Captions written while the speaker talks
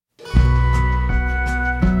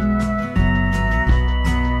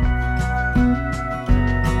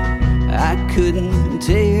couldn't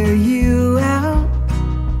tear you out.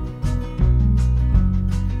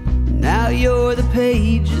 Now you're the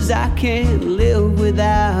pages I can't live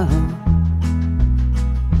without.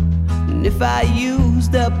 And if I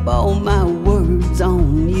used up all my words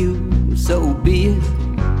on you, so be it.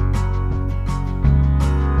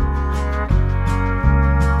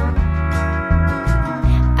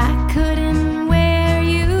 I couldn't wear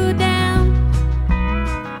you down.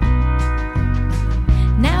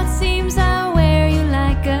 Now it seems I wear you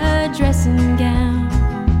like a dressing gown.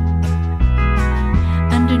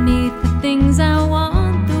 Underneath the things I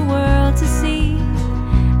want the world to see,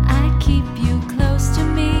 I keep you close to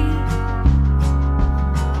me.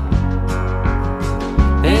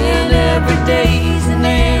 And every day's an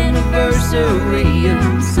anniversary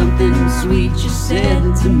of something sweet you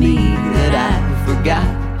said to me that I forgot.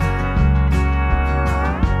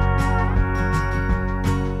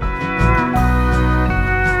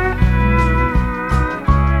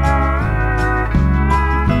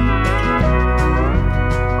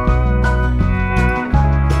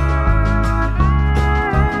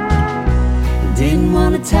 Didn't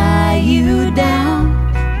want to tie you down.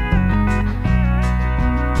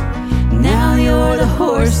 Now you're the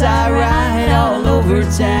horse I ride all over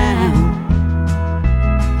town.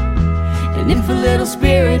 And if a little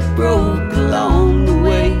spirit broke along the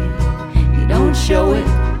way, you don't show it.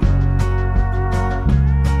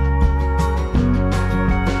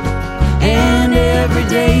 And every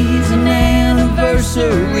day's an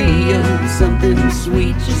anniversary of something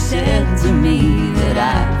sweet you said to me that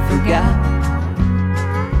I forgot.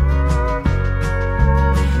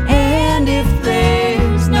 And if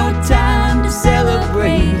there's no time to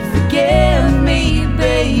celebrate, forgive me,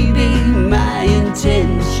 baby, my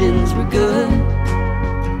intentions were good.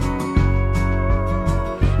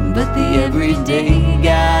 But the everyday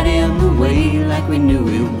got in the way like we knew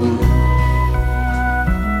it would.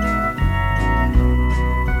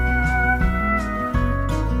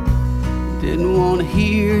 Didn't want to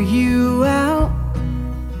hear you out.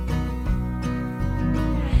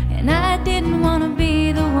 And I didn't want to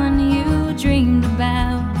be the one you dreamed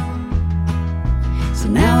about. So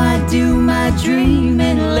now I do my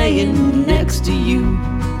dreaming laying next to you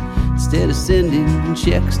instead of sending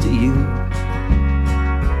checks to you.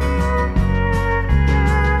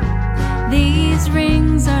 These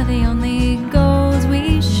rings are the only goals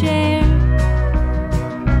we share.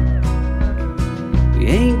 We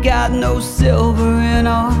ain't got no silver in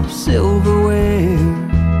our silverware.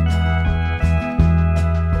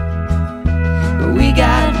 We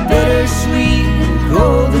got bittersweet and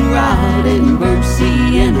goldenrod and burnt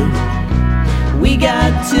sienna. We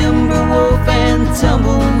got timberwolf and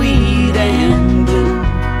tumbleweed and blue.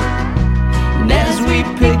 And as we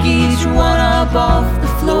pick each one up off the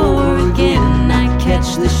floor again, I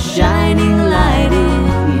catch the shining light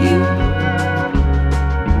in you.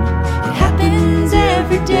 It happens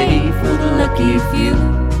every day for the lucky few.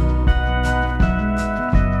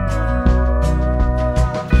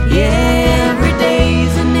 Yeah, every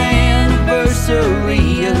day's an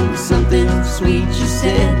anniversary of something sweet you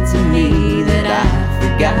said to me that I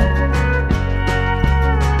forgot.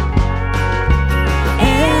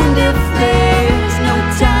 And if there's no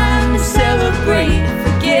time to celebrate,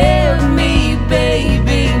 forgive me,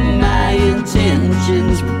 baby, my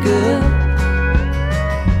intentions were good.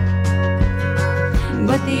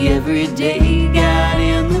 But the everyday got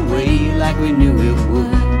in the way like we knew